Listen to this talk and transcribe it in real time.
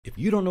If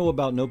you don't know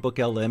about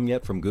NotebookLM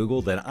yet from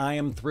Google, then I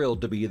am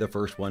thrilled to be the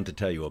first one to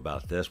tell you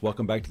about this.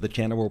 Welcome back to the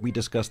channel where we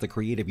discuss the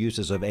creative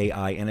uses of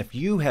AI. And if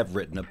you have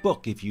written a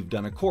book, if you've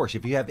done a course,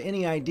 if you have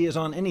any ideas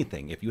on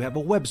anything, if you have a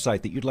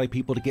website that you'd like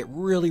people to get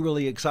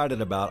really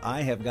excited about,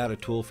 I have got a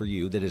tool for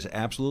you that is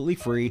absolutely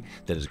free,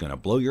 that is going to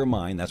blow your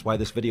mind. That's why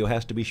this video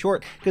has to be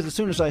short, because as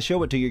soon as I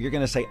show it to you, you're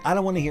going to say, I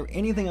don't want to hear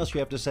anything else you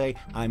have to say.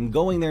 I'm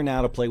going there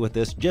now to play with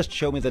this. Just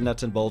show me the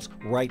nuts and bolts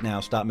right now.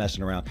 Stop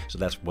messing around. So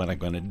that's what I'm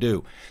going to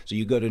do. So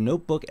you go to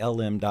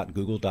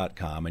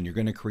notebooklm.google.com and you're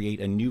going to create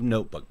a new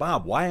notebook.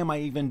 Bob, why am I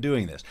even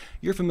doing this?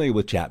 You're familiar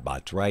with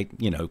chatbots, right?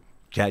 You know,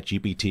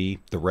 ChatGPT,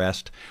 the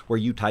rest, where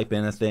you type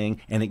in a thing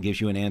and it gives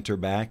you an answer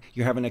back.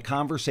 You're having a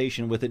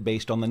conversation with it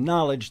based on the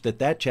knowledge that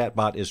that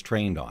chatbot is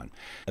trained on.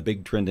 A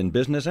big trend in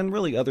business and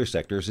really other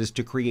sectors is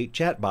to create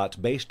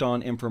chatbots based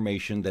on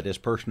information that is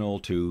personal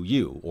to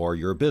you or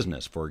your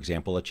business. For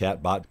example, a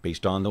chatbot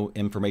based on the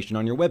information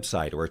on your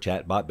website, or a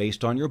chatbot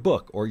based on your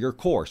book or your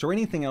course or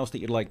anything else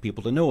that you'd like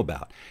people to know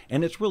about.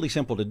 And it's really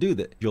simple to do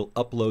that. You'll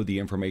upload the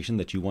information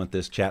that you want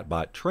this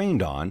chatbot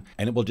trained on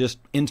and it will just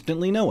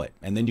instantly know it.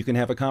 And then you can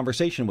have a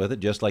conversation with it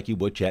just like you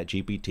would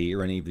ChatGPT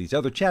or any of these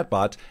other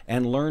chatbots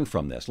and learn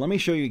from this. Let me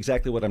show you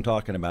exactly what I'm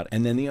talking about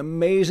and then the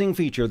amazing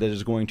feature that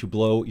is going to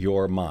blow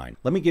your mind.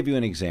 Let me give you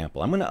an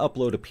example. I'm going to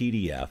upload a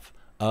PDF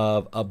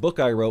of a book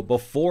I wrote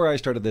before I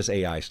started this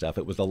AI stuff.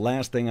 It was the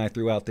last thing I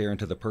threw out there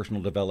into the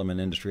personal development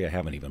industry. I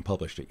haven't even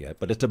published it yet,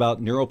 but it's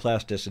about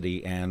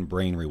neuroplasticity and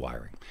brain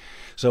rewiring.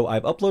 So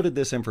I've uploaded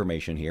this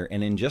information here,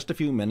 and in just a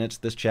few minutes,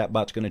 this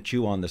chatbot's going to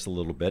chew on this a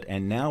little bit,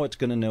 and now it's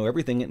going to know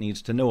everything it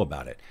needs to know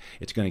about it.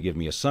 It's going to give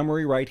me a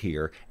summary right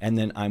here, and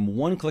then I'm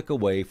one click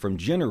away from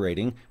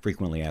generating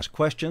frequently asked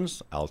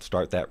questions. I'll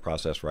start that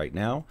process right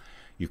now.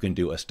 You can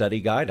do a study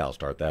guide. I'll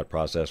start that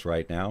process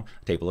right now.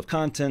 Table of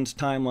contents,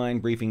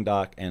 timeline, briefing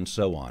doc, and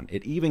so on.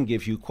 It even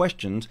gives you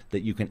questions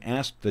that you can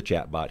ask the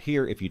chatbot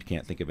here if you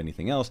can't think of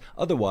anything else.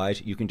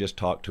 Otherwise, you can just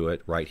talk to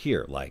it right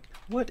here, like,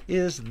 what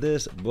is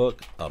this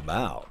book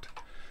about?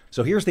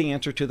 So here's the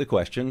answer to the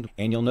question,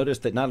 and you'll notice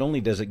that not only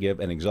does it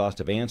give an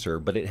exhaustive answer,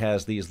 but it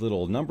has these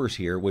little numbers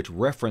here which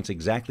reference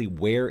exactly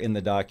where in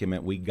the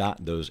document we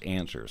got those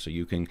answers. So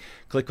you can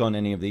click on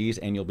any of these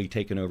and you'll be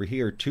taken over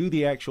here to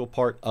the actual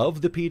part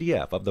of the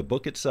PDF, of the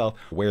book itself,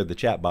 where the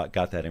chatbot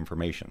got that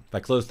information. If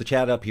I close the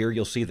chat up here,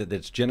 you'll see that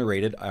it's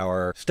generated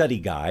our study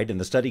guide, and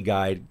the study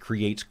guide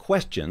creates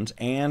questions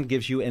and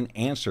gives you an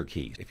answer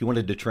key. If you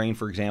wanted to train,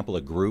 for example,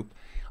 a group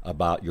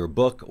about your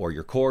book or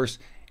your course,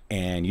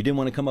 and you didn't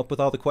want to come up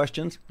with all the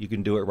questions, you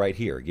can do it right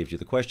here. It gives you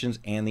the questions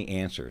and the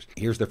answers.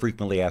 Here's the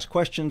frequently asked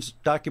questions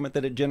document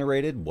that it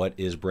generated. What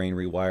is brain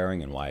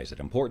rewiring and why is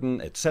it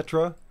important,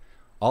 etc.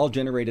 All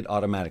generated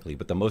automatically.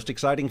 But the most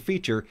exciting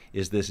feature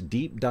is this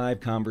deep dive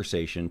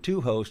conversation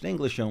to host,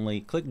 English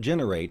only. Click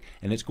generate,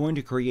 and it's going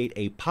to create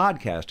a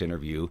podcast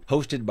interview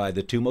hosted by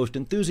the two most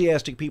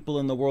enthusiastic people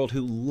in the world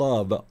who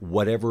love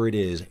whatever it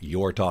is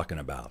you're talking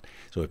about.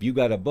 So if you've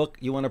got a book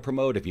you want to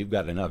promote, if you've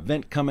got an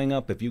event coming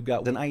up, if you've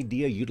got an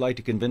idea you'd like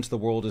to convince the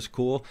world is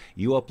cool,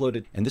 you upload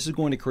it, and this is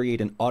going to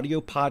create an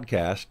audio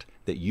podcast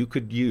that you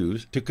could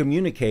use to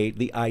communicate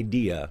the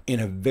idea in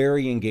a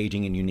very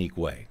engaging and unique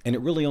way. And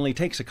it really only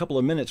takes a couple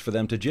of minutes for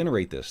them to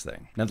generate this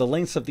thing. Now, the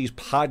lengths of these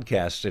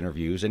podcast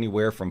interviews,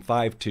 anywhere from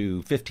 5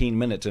 to 15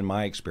 minutes in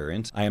my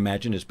experience, I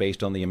imagine is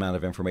based on the amount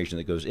of information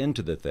that goes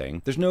into the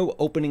thing. There's no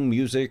opening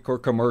music or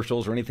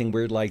commercials or anything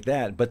weird like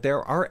that, but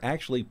there are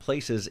actually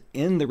places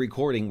in the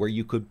recording where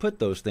you could put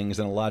those things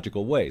in a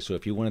logical way. So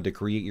if you wanted to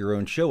create your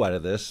own show out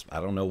of this,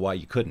 I don't know why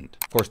you couldn't.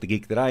 Of course, the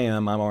geek that I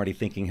am, I'm already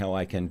thinking how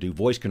I can do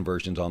voice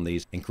conversions on these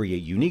and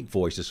create unique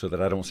voices so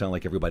that I don't sound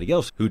like everybody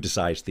else who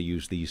decides to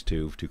use these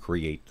two to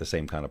create the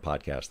same kind of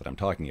podcast that I'm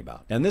talking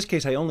about. Now, in this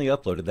case, I only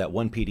uploaded that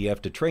one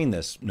PDF to train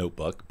this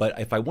notebook, but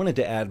if I wanted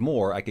to add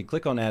more, I could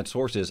click on add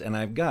sources, and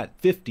I've got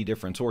 50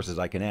 different sources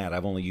I can add.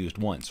 I've only used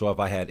one. So if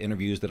I had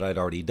interviews that I'd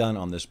already done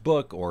on this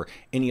book or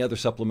any other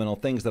supplemental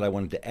things that I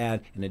wanted to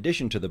add in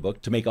addition to the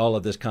book to make all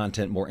of this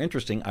content more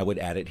interesting, I would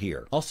add it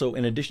here. Also,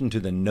 in addition to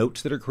the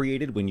notes that are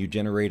created when you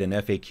generate an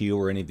FAQ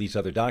or any of these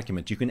other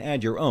documents, you can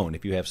add your own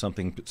if you have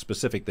something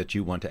specific that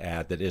you want to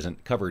add that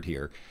isn't covered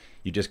here.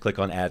 You just click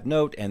on add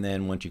note, and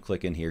then once you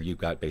click in here, you've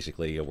got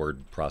basically a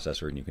word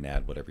processor and you can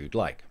add whatever you'd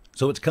like.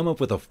 So it's come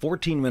up with a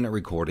 14-minute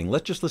recording.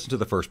 Let's just listen to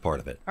the first part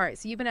of it. All right,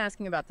 so you've been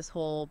asking about this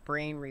whole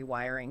brain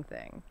rewiring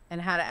thing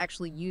and how to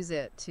actually use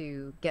it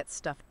to get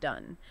stuff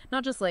done.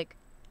 Not just like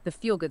the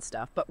feel-good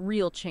stuff, but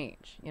real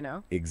change, you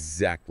know?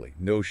 Exactly.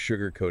 No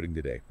sugarcoating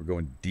today. We're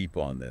going deep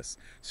on this.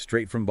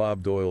 Straight from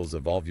Bob Doyle's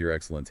Evolve Your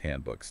Excellence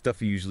Handbook. Stuff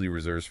he usually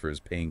reserves for his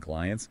paying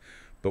clients,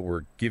 but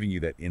we're giving you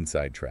that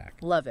inside track.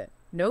 Love it.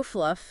 No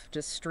fluff,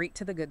 just straight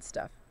to the good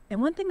stuff.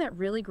 And one thing that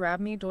really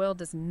grabbed me, Doyle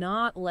does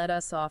not let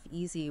us off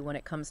easy when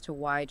it comes to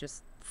why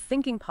just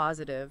thinking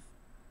positive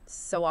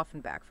so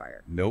often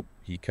backfire. Nope,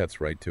 he cuts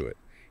right to it.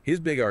 His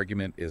big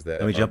argument is that...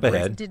 Let me jump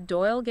ahead. Did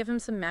Doyle give him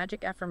some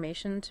magic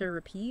affirmation to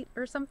repeat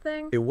or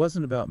something? It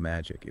wasn't about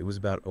magic. It was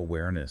about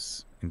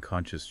awareness and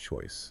conscious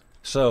choice.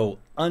 So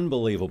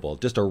unbelievable.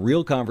 Just a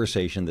real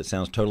conversation that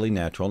sounds totally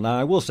natural. Now,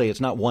 I will say it's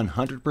not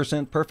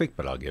 100% perfect,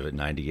 but I'll give it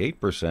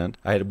 98%.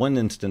 I had one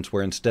instance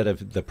where instead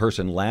of the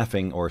person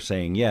laughing or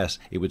saying yes,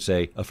 it would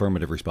say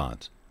affirmative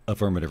response,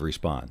 affirmative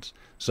response.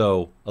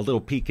 So a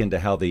little peek into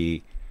how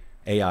the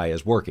AI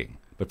is working.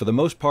 But for the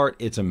most part,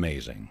 it's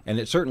amazing. And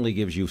it certainly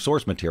gives you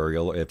source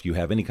material if you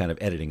have any kind of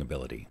editing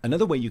ability.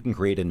 Another way you can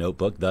create a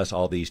notebook, thus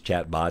all these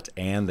chatbots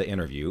and the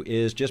interview,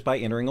 is just by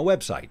entering a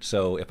website.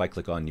 So if I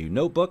click on New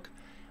Notebook,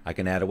 I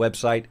can add a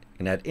website,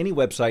 and add any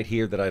website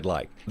here that I'd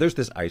like. There's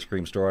this ice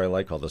cream store I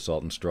like called the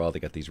Salt and Straw. They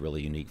got these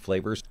really unique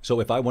flavors.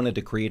 So if I wanted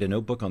to create a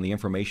notebook on the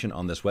information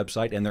on this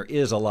website, and there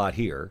is a lot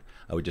here,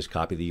 I would just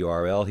copy the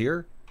URL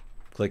here,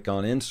 click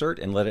on insert,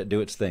 and let it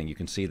do its thing. You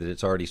can see that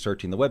it's already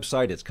searching the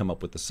website. It's come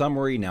up with the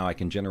summary. Now I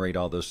can generate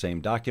all those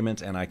same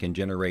documents, and I can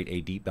generate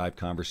a deep dive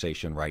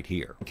conversation right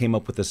here. I came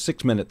up with a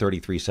 6-minute,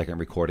 33-second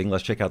recording.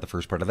 Let's check out the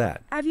first part of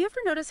that. Have you ever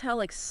noticed how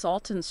like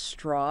Salt and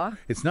Straw?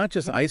 It's not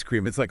just ice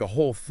cream. It's like a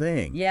whole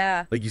thing.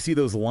 Yeah. Like you see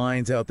those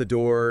lines out the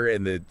door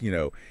and the,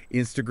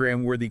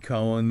 Instagram-worthy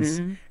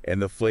cones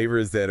and the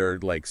flavors that are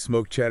like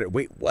smoked cheddar.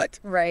 Wait, what?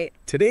 Right.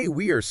 Today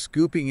we are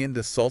scooping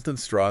into Salt and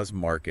Straw's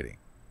marketing.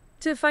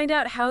 To find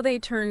out how they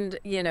turned,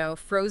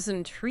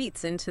 frozen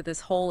treats into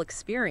this whole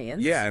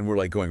experience. Yeah, and we're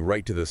like going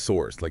right to the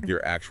source, like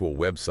their actual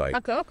website.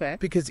 Okay.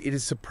 Because it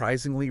is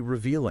surprisingly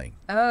revealing.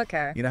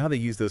 Okay. You know how they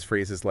use those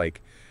phrases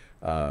like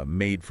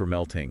made for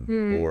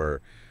melting or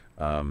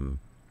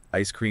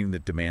ice cream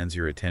that demands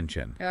your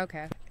attention.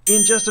 Okay.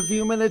 In just a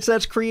few minutes,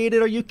 that's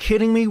created. Are you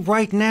kidding me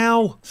right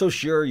now? So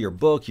sure, your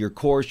book, your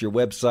course, your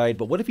website,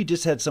 but what if you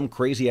just had some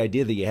crazy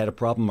idea that you had a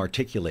problem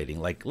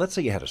articulating? Like, let's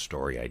say you had a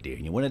story idea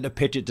and you wanted to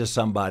pitch it to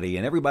somebody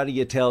and everybody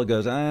you tell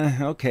goes,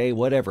 okay,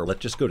 whatever.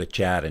 Let's just go to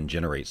chat and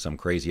generate some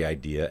crazy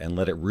idea and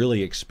let it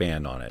really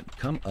expand on it.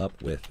 Come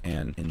up with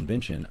an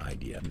invention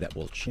idea that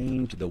will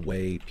change the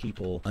way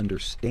people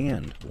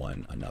understand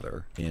one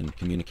another in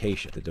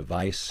communication. The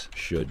device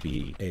should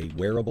be a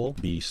wearable,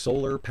 be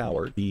solar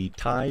powered, be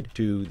tied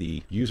to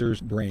the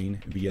user's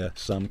brain via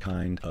some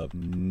kind of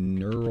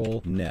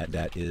neural net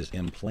that is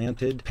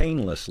implanted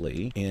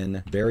painlessly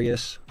in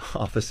various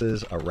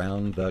offices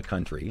around the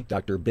country.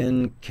 Dr.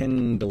 Ben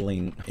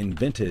Kindling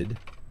invented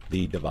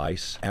the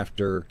device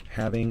after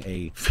having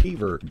a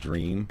fever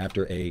dream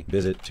after a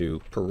visit to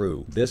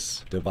Peru.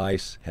 This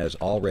device has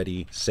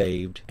already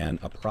saved an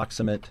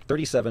approximate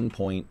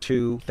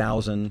 37.2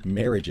 thousand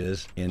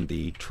marriages in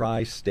the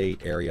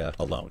tri-state area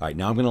alone. All right,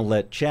 now I'm going to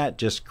let chat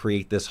just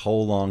create this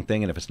whole long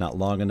thing, and if it's not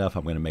long enough,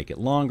 I'm going to make it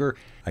longer.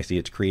 I see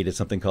it's created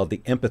something called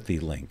the empathy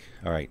link.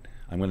 All right,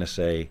 I'm going to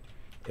say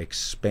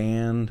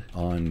expand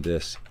on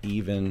this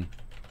even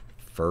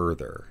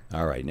further.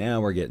 All right, now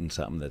we're getting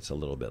something that's a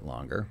little bit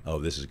longer. Oh,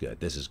 this is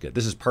good. This is good.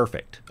 This is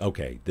perfect.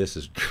 Okay, this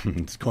is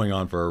it's going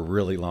on for a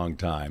really long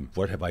time.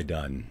 What have I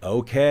done?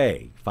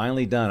 Okay,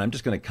 finally done. I'm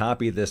just going to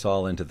copy this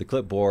all into the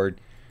clipboard.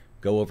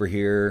 Go over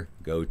here,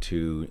 go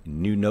to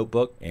New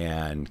Notebook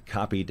and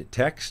copied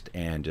text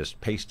and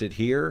just paste it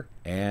here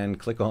and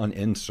click on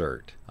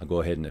Insert. I'll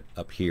go ahead and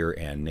up here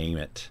and name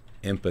it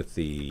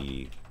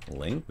Empathy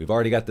Link. We've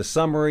already got the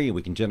summary.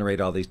 We can generate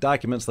all these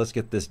documents. Let's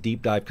get this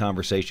deep dive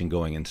conversation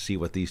going and see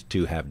what these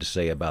two have to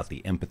say about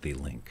the empathy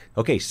link.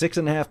 Okay,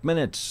 6.5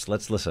 minutes.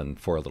 Let's listen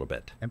for a little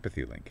bit.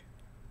 Empathy link.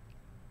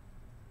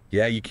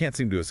 Yeah, you can't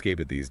seem to escape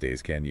it these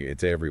days, can you?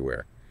 It's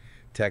everywhere.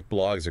 Tech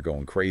blogs are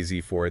going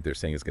crazy for it. They're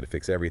saying it's going to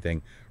fix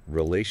everything.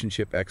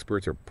 Relationship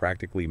experts are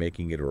practically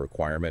making it a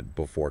requirement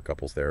before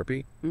couples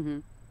therapy.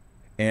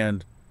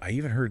 And I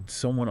even heard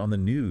someone on the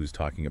news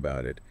talking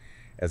about it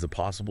as a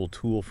possible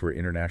tool for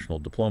international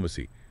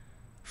diplomacy.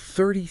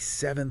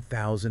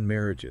 37,000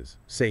 marriages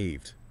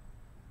saved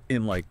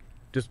in like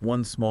just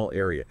one small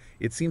area.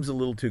 It seems a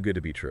little too good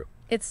to be true.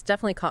 It's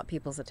definitely caught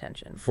people's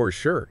attention. For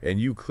sure. And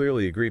you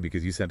clearly agree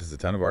because you sent us a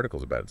ton of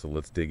articles about it. So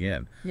let's dig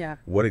in. Yeah.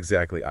 What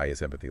exactly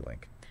is Empathy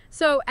Link?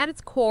 So at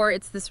its core,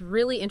 it's this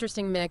really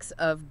interesting mix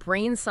of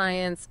brain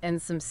science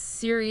and some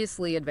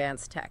seriously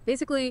advanced tech.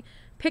 Basically,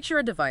 picture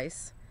a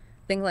device,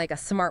 think like a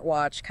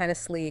smartwatch, kind of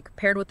sleek,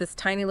 paired with this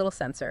tiny little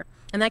sensor,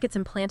 and that gets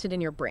implanted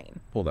in your brain.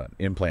 Hold on.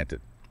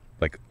 Implanted.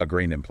 Like a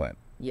grain implant.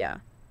 Yeah.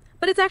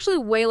 But it's actually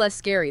way less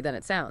scary than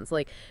it sounds.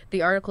 Like,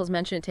 the articles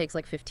mention it takes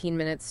like 15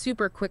 minutes,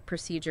 super quick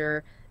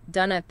procedure,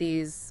 done at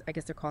these, I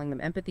guess they're calling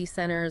them empathy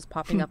centers,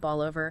 popping up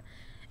all over.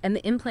 And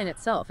the implant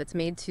itself, it's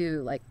made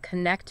to like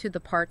connect to the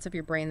parts of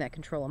your brain that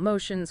control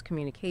emotions,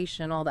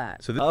 communication, all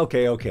that. So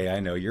okay, I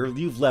know.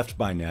 You've left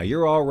by now.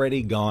 You're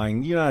already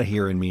gone. You're not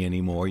hearing me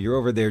anymore. You're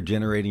over there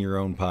generating your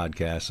own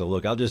podcast. So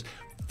look, I'll just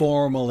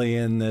formally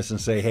end this and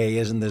say, hey,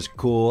 isn't this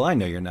cool? I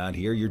know you're not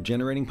here. You're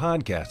generating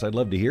podcasts. I'd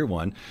love to hear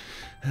one.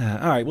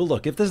 All right, well,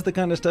 look, if this is the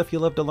kind of stuff you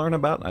love to learn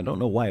about, I don't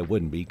know why it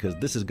wouldn't be, because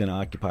this is going to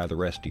occupy the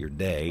rest of your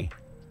day,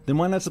 then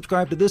why not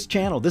subscribe to this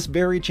channel, this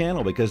very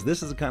channel, because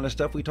this is the kind of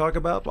stuff we talk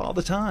about all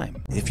the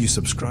time. If you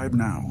subscribe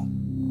now,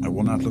 I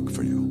will not look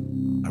for you.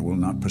 I will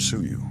not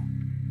pursue you.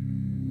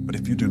 But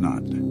if you do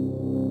not,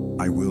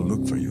 I will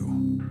look for you.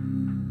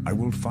 I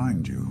will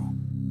find you.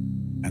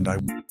 And I